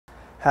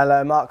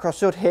Hello, Mark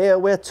Crossfield here.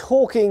 We're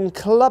talking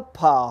club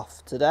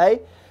path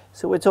today.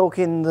 So we're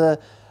talking the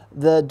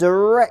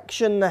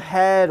direction the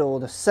head or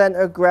the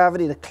center of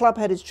gravity, the club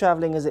head is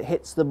traveling as it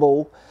hits the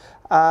ball.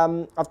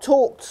 I've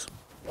talked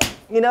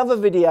in other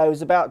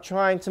videos about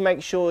trying to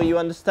make sure you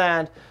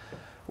understand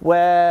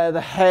where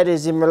the head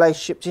is in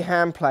relationship to your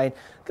hand plane.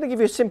 I'm going to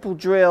give you a simple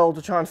drill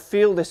to try and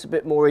feel this a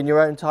bit more in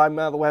your own time.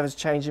 Now the weather's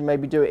changing,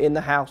 maybe do it in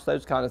the house,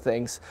 those kind of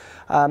things.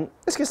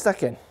 Let's get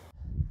stuck in.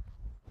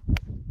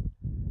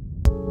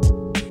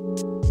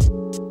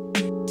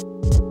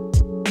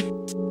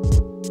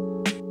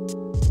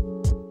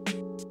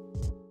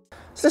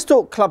 So let's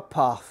talk club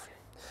path.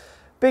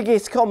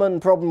 Biggest common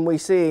problem we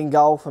see in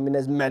golf, I mean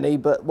there's many,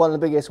 but one of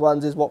the biggest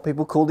ones is what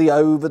people call the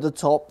over the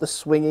top, the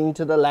swinging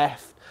to the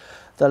left,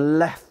 the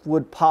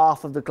leftward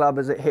path of the club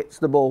as it hits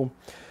the ball.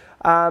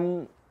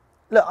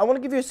 Look, I want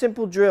to give you a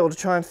simple drill to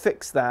try and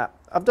fix that.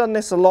 I've done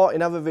this a lot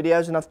in other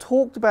videos and I've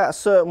talked about a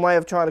certain way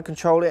of trying to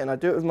control it, and I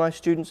do it with my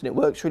students and it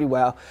works really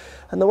well.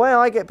 And the way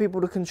I get people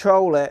to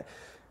control it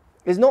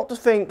is not to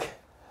think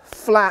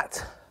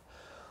flat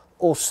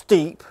or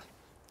steep,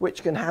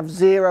 which can have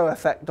zero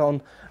effect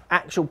on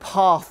actual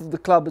path of the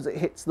club as it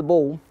hits the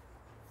ball.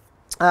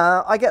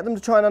 I get them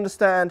to try and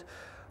understand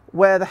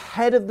where the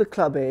head of the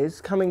club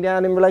is coming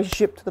down in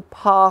relationship to the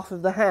path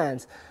of the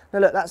hands. Now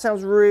look, that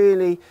sounds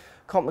really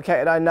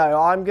complicated, I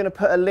know. I'm going to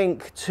put a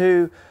link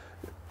to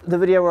the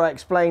video where I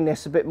explain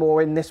this a bit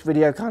more in this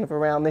video, kind of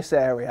around this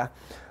area,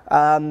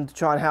 to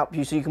try and help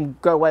you, so you can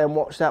go away and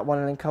watch that one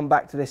and then come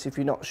back to this if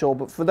you're not sure.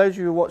 But for those of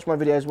you who watch my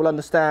videos will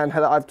understand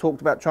how I've talked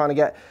about trying to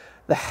get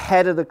the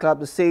head of the club,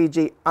 the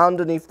CG,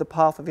 underneath the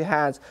path of your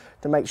hands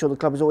to make sure the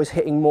club is always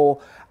hitting more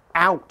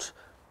out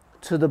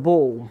to the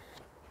ball.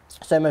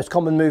 So most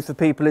common move for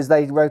people is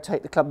they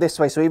rotate the club this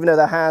way. So even though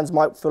their hands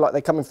might feel like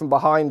they're coming from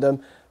behind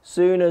them,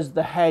 soon as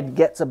the head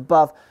gets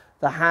above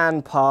the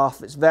hand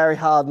path, it's very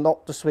hard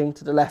not to swing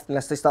to the left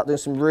unless they start doing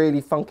some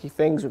really funky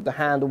things with the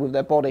hand or with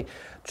their body,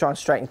 try and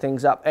straighten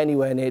things up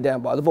anywhere near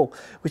down by the ball,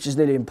 which is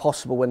nearly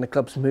impossible when the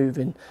club's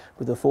moving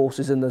with the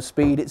forces and the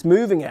speed it's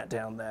moving at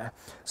down there.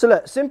 So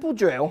look, simple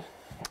drill.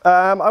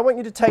 I want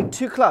you to take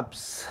two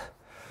clubs.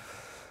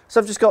 So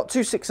I've just got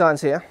two 6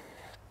 irons here.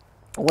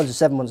 One's a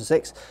 7, one's a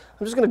 6.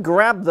 I'm just going to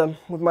grab them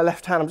with my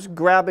left hand. I'm just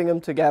grabbing them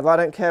together. I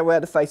don't care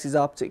where the faces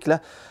are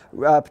particularly.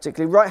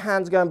 Right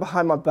hand's going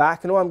behind my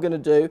back, and all I'm going to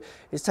do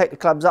is take the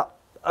clubs up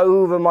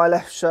over my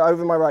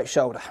right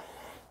shoulder.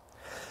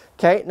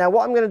 Okay, now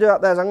what I'm going to do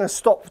up there is I'm going to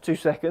stop for 2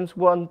 seconds,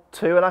 1,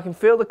 2, and I can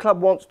feel the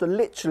club wants to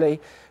literally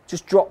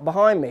just drop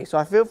behind me. So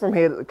I feel from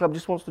here that the club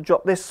just wants to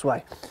drop this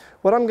way.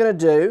 What I'm going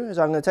to do is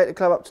I'm going to take the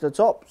club up to the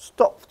top,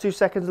 stop for 2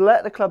 seconds,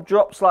 let the club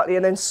drop slightly,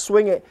 and then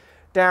swing it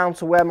down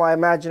to where my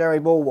imaginary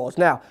ball was.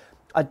 Now,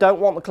 I don't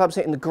want the clubs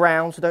hitting the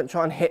ground, so don't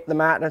try and hit the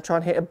mat, don't try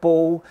and hit a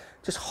ball.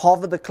 Just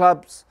hover the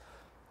clubs,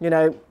 you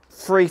know,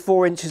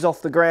 3-4 inches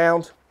off the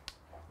ground.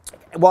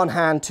 One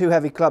hand, 2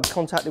 heavy clubs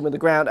contacting with the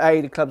ground.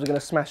 A, the clubs are going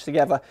to smash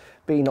together.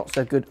 B, not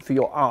so good for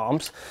your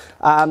arms.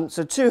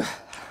 So two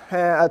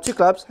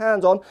clubs,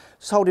 hands on,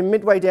 just holding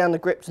midway down the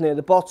grips near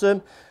the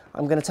bottom.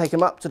 I'm going to take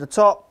them up to the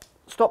top.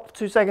 Stop for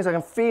 2 seconds, I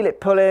can feel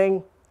it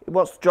pulling. It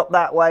wants to drop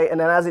that way, and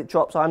then as it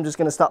drops, I'm just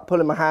going to start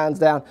pulling my hands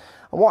down.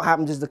 And what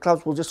happens is the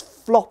clubs will just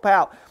flop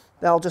out.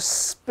 They'll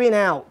just spin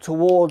out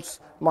towards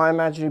my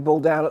imaginary ball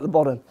down at the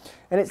bottom.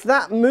 And it's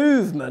that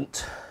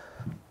movement,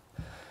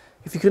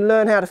 if you can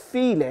learn how to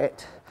feel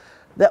it,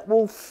 that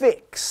will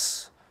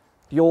fix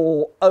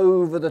your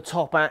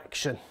over-the-top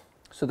action.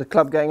 So the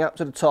club going up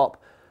to the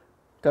top,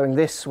 going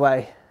this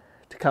way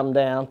to come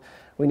down.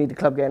 We need the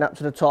club going up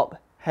to the top,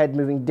 head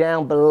moving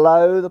down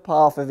below the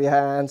path of your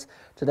hands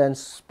to then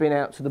spin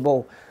out to the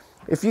ball.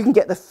 If you can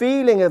get the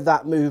feeling of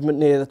that movement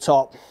near the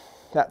top,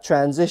 that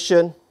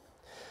transition,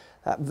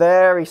 that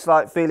very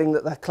slight feeling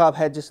that the club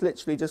head just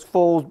literally just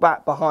falls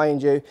back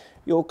behind you,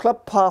 your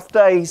club path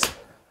days,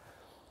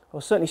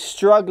 or certainly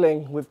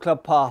struggling with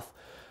club path,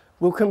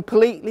 will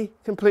completely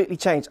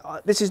change.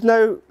 This is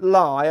no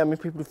lie. I mean,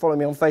 people who follow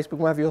me on Facebook,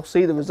 wherever, you'll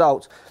see the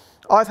results.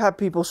 I've had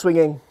people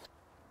swinging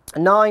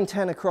 9,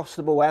 10 across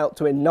the ball out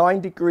to in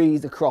 9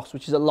 degrees across,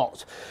 which is a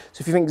lot.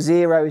 So if you think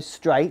 0 is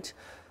straight,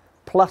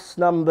 plus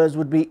numbers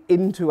would be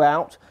in to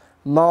out,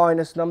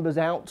 minus numbers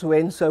out to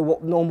in. So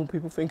what normal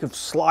people think of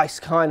slice,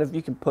 kind of,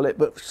 you can pull it,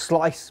 but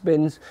slice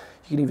spins,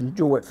 you can even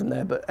draw it from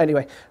there. But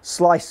anyway,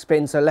 slice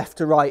spin, so left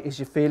to right is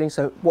your feeling.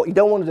 So what you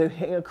don't want to do,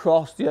 hitting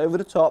across the over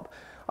the top.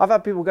 I've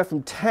had people go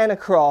from 10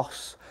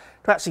 across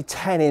to actually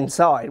 10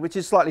 inside, which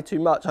is slightly too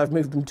much. I've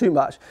moved them too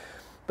much.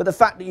 But the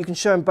fact that you can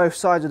show them both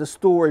sides of the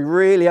story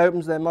really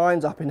opens their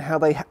minds up in how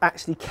they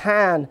actually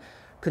can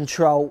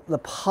control the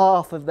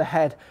path of the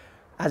head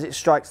as it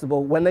strikes the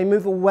ball. When they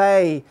move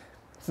away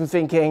from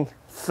thinking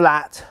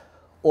flat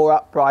or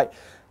upright,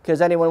 because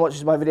anyone who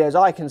watches my videos,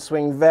 I can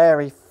swing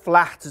very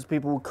flat, as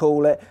people would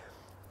call it,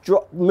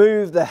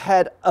 move the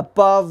head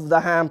above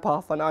the hand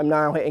path, and I'm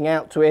now hitting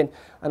out to in,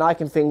 and I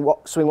can swing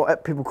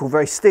what people call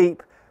very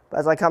steep, but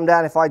as I come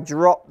down, if I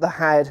drop the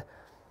head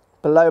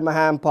below my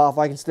hand path,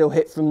 I can still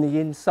hit from the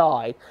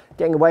inside,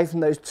 getting away from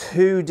those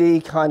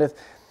 2D kind of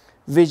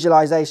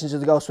visualizations of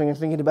the golf swing and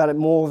thinking about it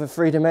more of a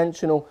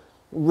three-dimensional,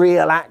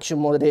 real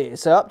action what it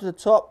is. So up to the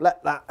top,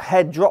 let that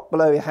head drop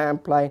below your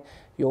hand plane.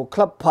 Your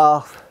club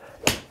path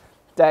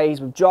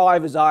days with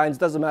drivers, irons,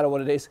 doesn't matter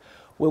what it is,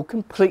 will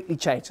completely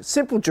change. A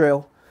simple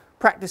drill,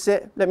 practice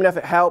it, let me know if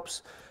it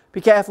helps.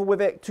 Be careful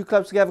with it, 2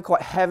 clubs together,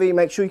 quite heavy,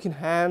 make sure you can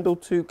handle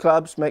 2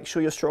 clubs, make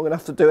sure you're strong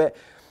enough to do it.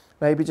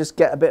 Maybe just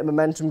get a bit of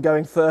momentum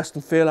going first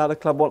and feel how the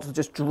club wants to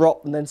just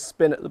drop and then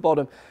spin at the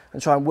bottom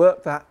and try and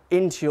work that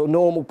into your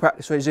normal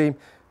practice regime.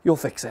 You'll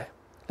fix it.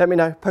 Let me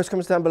know, post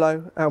comments down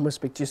below and we'll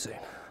speak to you soon.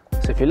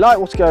 So if you like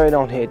what's going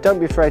on here, don't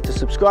be afraid to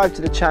subscribe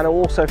to the channel,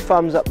 also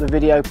thumbs up the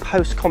video,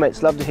 post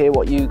comments, love to hear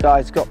what you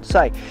guys got to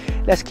say.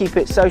 Let's keep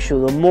it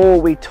social. The more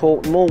we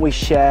talk, the more we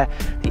share,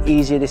 the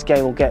easier this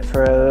game will get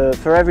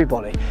for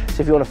everybody.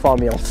 So if you want to find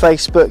me on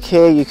Facebook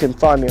here, you can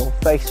find me on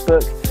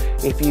Facebook.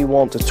 If you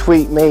want to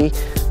tweet me,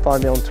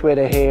 find me on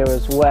Twitter here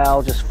as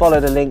well. Just follow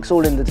the links,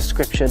 all in the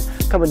description.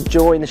 Come and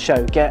join the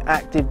show, get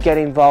active, get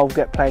involved,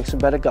 get playing some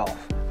better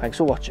golf. Thanks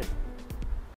for watching.